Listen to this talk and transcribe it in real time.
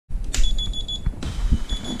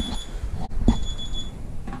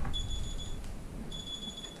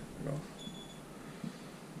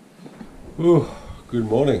Ooh, good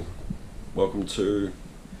morning. Welcome to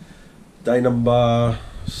day number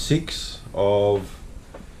 6 of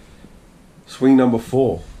swing number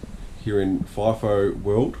 4 here in FIFO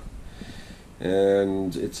world.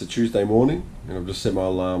 And it's a Tuesday morning and I've just set my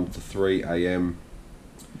alarm to 3 AM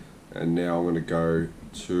and now I'm going to go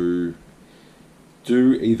to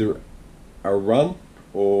do either a run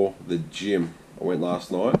or the gym. I went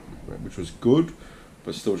last night, which was good,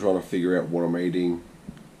 but still trying to figure out what I'm eating,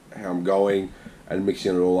 how I'm going, and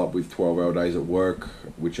mixing it all up with 12-hour days at work,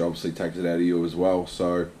 which obviously takes it out of you as well.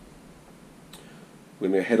 So we're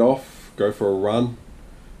going to head off, go for a run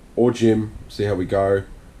or gym, see how we go,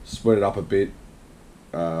 split it up a bit.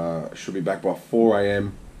 Should be back by 4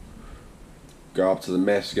 AM, go up to the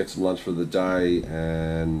mess, get some lunch for the day,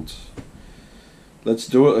 and let's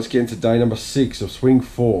do it. Let's get into day number 6 of swing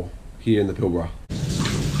 4 here in the Pilbara.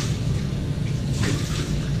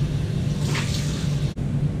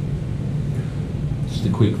 Just a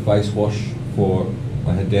quick face wash before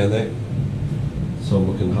I head down there, so I'm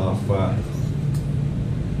looking half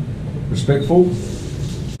respectful.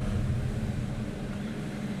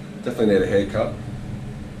 Definitely need a haircut.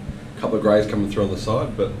 A couple of greys coming through on the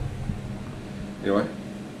side, but anyway,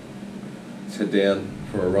 let's head down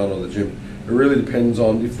for a run on the gym. It really depends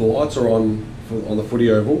on if the lights are on the footy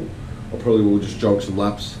oval. I probably will just jog some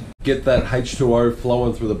laps. Get that H2O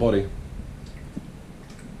flowing through the body.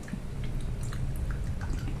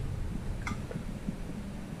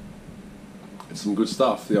 It's some good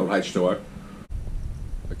stuff, the old H2O.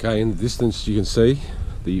 Okay, in the distance you can see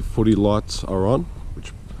the footy lights are on,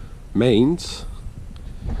 which means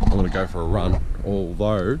I'm going to go for a run,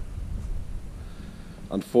 although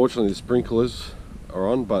unfortunately the sprinklers are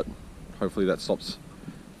on, but hopefully that stops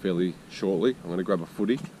fairly shortly. I'm going to grab a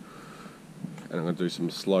footy and I'm going to do some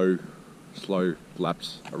slow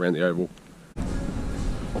laps around the oval.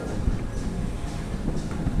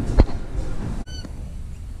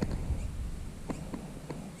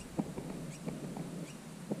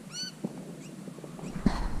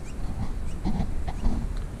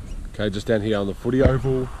 Okay, just down here on the footy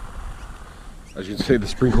oval, as you can see the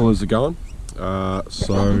sprinklers are going.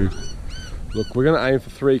 So look, we're going to aim for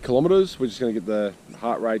 3 kilometers. We're just going to get the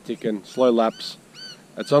heart rate ticking, slow laps.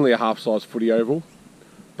 It's only a half-size footy oval,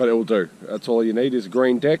 but it will do. That's all you need is a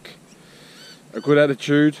green deck, a good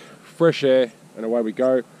attitude, fresh air, and away we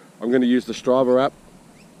go. I'm going to use the Strava app,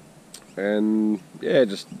 and yeah,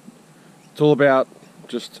 it's all about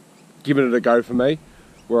just giving it a go for me,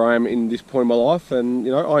 where I am in this point in my life. And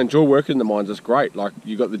you know, I enjoy working in the mines. It's great. Like,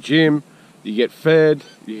 you got the gym, you get fed,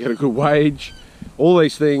 you get a good wage, all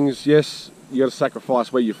these things. Yes, you got to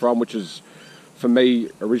sacrifice where you're from, which is, for me,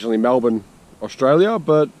 originally Melbourne, Australia,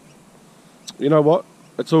 but you know what?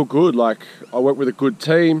 It's all good. Like, I work with a good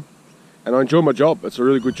team and I enjoy my job. It's a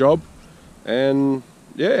really good job. And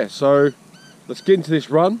yeah, so let's get into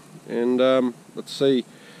this run and let's see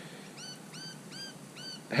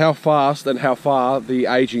how fast and how far the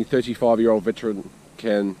aging 35-year-old veteran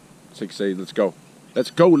can succeed. Let's go.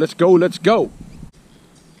 Let's go, let's go, let's go.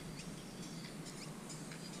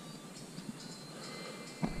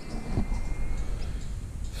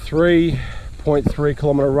 .3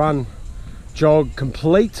 kilometer run, jog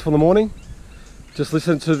complete for the morning. Just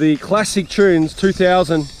listen to the classic tunes,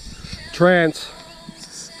 2000, Trance,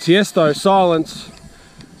 Tiesto, Silence,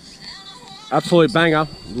 absolute banger.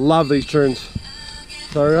 Love these tunes.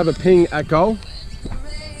 So I have a ping at goal,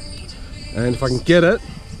 and if I can get it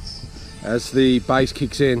as the bass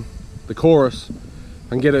kicks in, the chorus, if I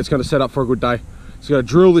can get it, it's going to set up for a good day. It's going to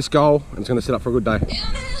drill this goal and it's going to set up for a good day.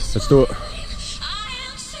 Let's do it.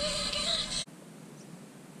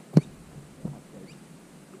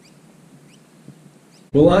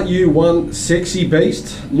 Well, aren't you one sexy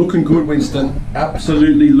beast? Looking good, Winston.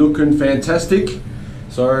 Absolutely looking fantastic.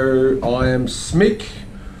 So I am smick,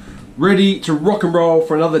 ready to rock and roll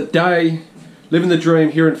for another day, living the dream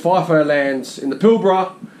here in FIFO lands in the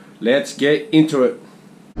Pilbara. Let's get into it.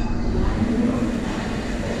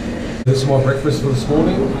 This is my breakfast for this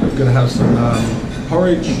morning. I'm going to have some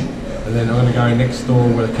porridge, and then I'm going to go next door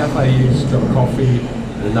where the cafe is, drop a coffee,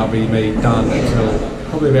 and then that'll be me done until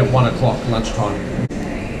probably about 1 o'clock lunchtime.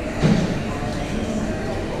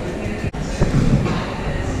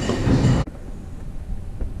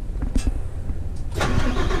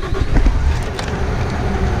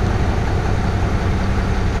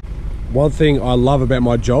 One thing I love about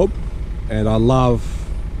my job, and I love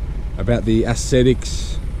about the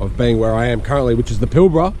aesthetics of being where I am currently, which is the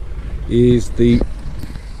Pilbara, is the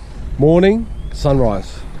morning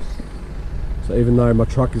sunrise. So even though my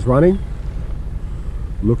truck is running,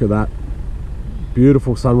 look at that.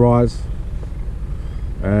 Beautiful sunrise.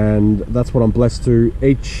 and that's what I'm blessed to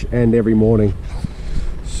each and every morning.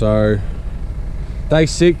 So day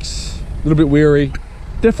 6, a little bit weary,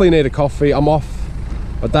 definitely need a coffee. I'm off,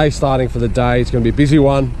 a day starting for the day. It's going to be a busy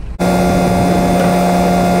one.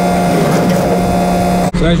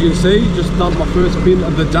 So as you can see, just dumped my first bin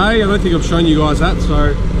of the day. I don't think I've shown you guys that,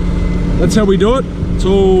 so that's how we do it. It's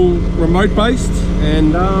all remote based,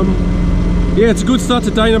 and yeah, it's a good start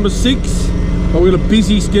to day number 6, but we've got a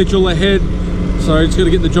busy schedule ahead, so just got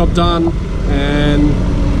to get the job done and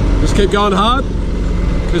just keep going hard,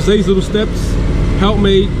 because these little steps help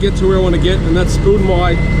me get to where I want to get, and that's building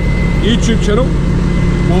my YouTube channel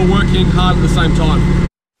while working hard at the same time.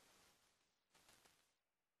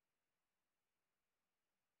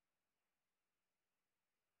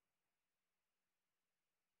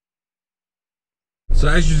 So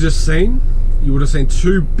as you just seen, you would have seen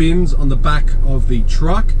 2 bins on the back of the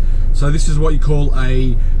truck. So this is what you call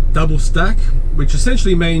a double stack, which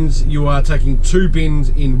essentially means you are taking 2 bins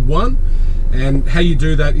in one. And how you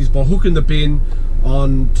do that is by hooking the bin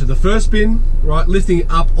onto the first bin, right, lifting it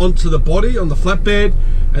up onto the body on the flatbed,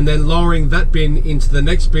 and then lowering that bin into the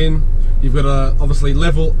next bin. You've got to obviously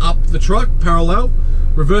level up the truck parallel,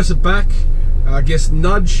 reverse it back, I guess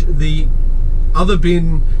nudge the other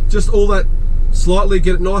bin, just all that slightly,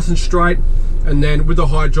 get it nice and straight, and then with the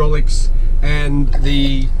hydraulics and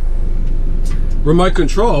the remote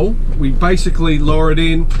control, we basically lower it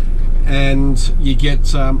in and you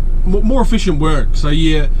get more efficient work. So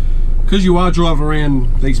yeah, because you are driving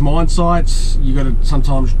around these mine sites, you got to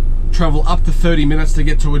sometimes travel up to 30 minutes to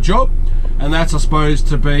get to a job, and that's, I suppose,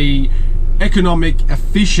 to be economic,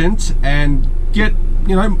 efficient, and get,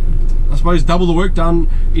 you know, I suppose double the work done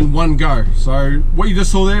in one go. So what you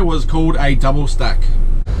just saw there was called a double stack.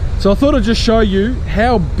 So I thought I'd just show you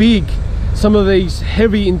how big some of these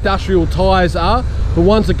heavy industrial tires are. The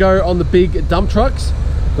ones that go on the big dump trucks,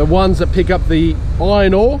 the ones that pick up the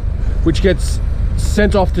iron ore, which gets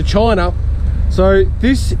sent off to China. So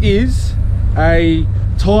this is a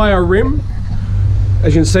tire rim,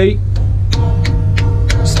 as you can see,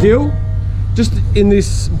 steel. Just in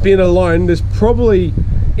this bin alone, there's probably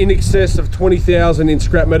in excess of 20,000 in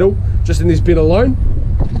scrap metal just in this bin alone.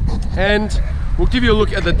 And we'll give you a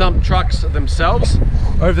look at the dump trucks themselves.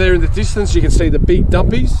 Over there in the distance you can see the big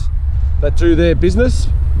dumpies that do their business,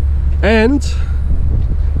 and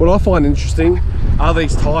what I find interesting are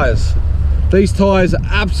these tires. These tires are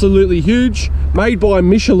absolutely huge, made by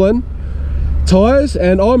Michelin tires,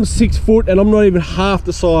 and I'm 6 foot and I'm not even half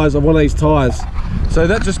the size of one of these tires. So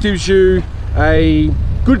that just gives you a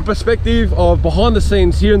good perspective of behind the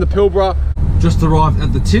scenes here in the Pilbara. Just arrived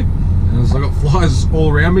at the tip, and so I've got flies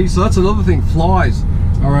all around me. So that's another thing, flies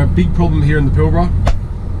are a big problem here in the Pilbara.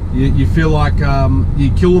 You feel like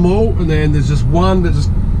you kill them all, and then there's just one that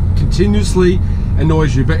just continuously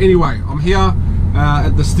annoys you. But anyway, I'm here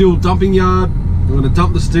at the steel dumping yard. I'm going to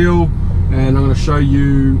dump the steel, and I'm going to show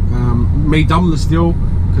you me dumping the steel,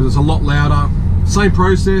 because it's a lot louder. Same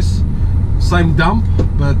process, same dump,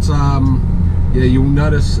 but yeah, you'll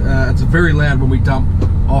notice it's very loud when we dump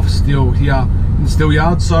off steel here in the steel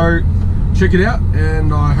yard. So check it out,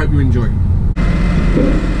 and I hope you enjoy.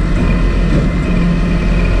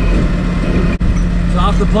 So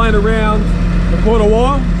after playing around for quite a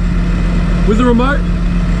while with the remote,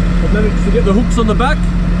 I've managed to get the hooks on the back,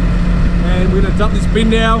 and we're going to dump this bin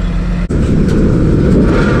now.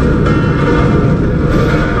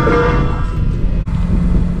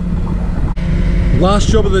 Last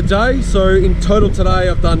job of the day. So in total today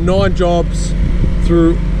I've done 9 jobs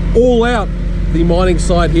through all out the mining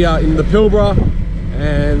site here in the Pilbara,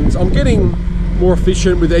 and I'm getting more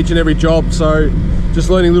efficient with each and every job. So just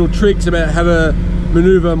learning little tricks about how to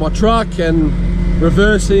maneuver my truck and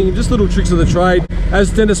reversing, just little tricks of the trade. As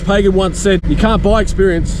Dennis Pagan once said, you can't buy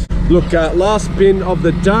experience. Look, last bin of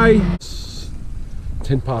the day. It's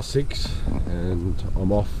 6:10 and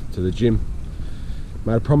I'm off to the gym.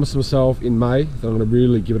 Made a promise to myself in May that I'm going to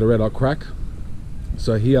really give it a red hot crack.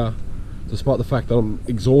 So here, despite the fact that I'm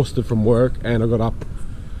exhausted from work and I got up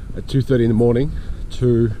at 2:30 in the morning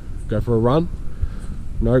to go for a run,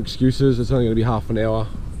 no excuses. It's only going to be half an hour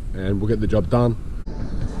and we'll get the job done.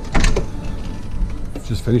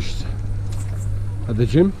 Just finished at the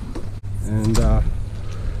gym, and now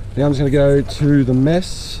I'm just going to go to the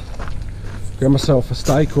mess, grab myself a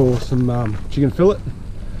steak or some chicken fillet,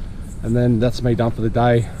 and then that's me done for the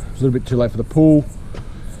day. It's a little bit too late for the pool,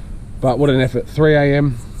 but what an effort. 3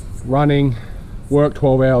 AM running, work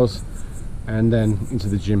 12 hours, and then into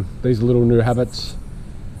the gym. These are little new habits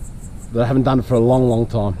that I haven't done for a long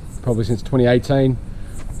time, probably since 2018.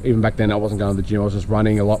 Even back then I wasn't going to the gym, I was just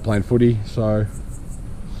running a lot, playing footy. So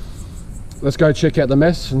let's go check out the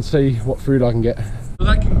mess and see what food I can get. So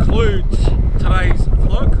that concludes today's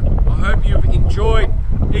vlog. I hope you've enjoyed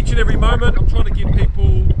each and every moment. I'm trying to give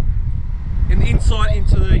people an insight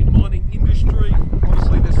into the mining industry.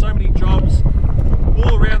 Obviously there's so many jobs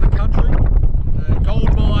all around the country.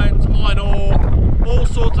 Gold mines, iron ore, all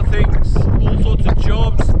sorts of things, all sorts of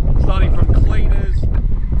jobs, starting from cleaners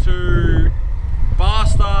to bar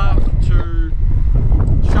staff to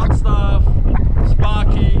shut staff,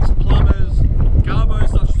 sparkies, plumbers, garbos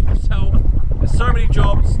such as myself. There's so many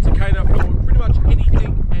jobs to cater for pretty much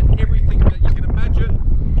anything and everything that you can imagine.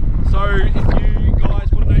 So if you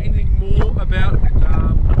guys want to know anything more about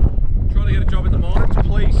trying to get a job in the mines,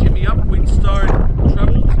 please hit me up,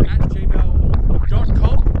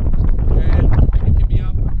 winstonetravels@gmail.com, and you can hit me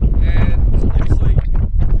up. And obviously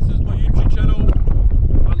this is my YouTube channel.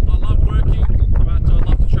 I love working, but I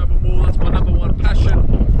love to travel more. That's my #1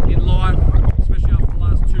 passion in life, especially after the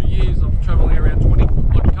last 2 years of traveling around 20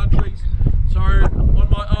 odd countries. So on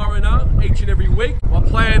my R&R each and every week, my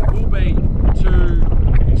plan will be to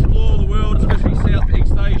explore the world, especially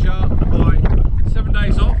Southeast Asia, on my 7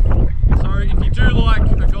 days off. So if you do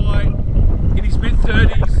like a guy in his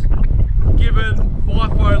mid-30s, given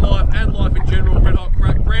FIFO life and life in general, red hot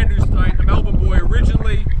crack, brand new state, a Melbourne boy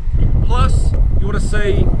originally, plus you want to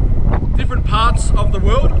see different parts of the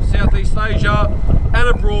world, Southeast Asia and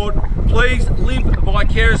abroad, please live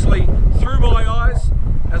vicariously through my eyes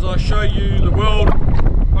as I show you the world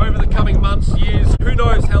over the coming months, years. Who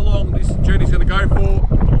knows how long this journey is going to go for,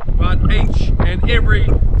 but each and every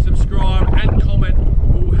subscribe and comment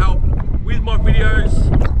will help with my videos.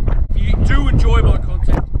 If you do enjoy my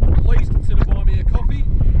content, please consider buying me a coffee.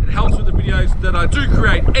 It helps with the videos that I do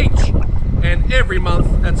create each and every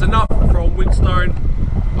month. That's enough from Winstone.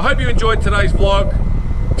 I hope you enjoyed today's vlog.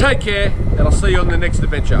 Take care, and I'll see you on the next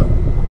adventure.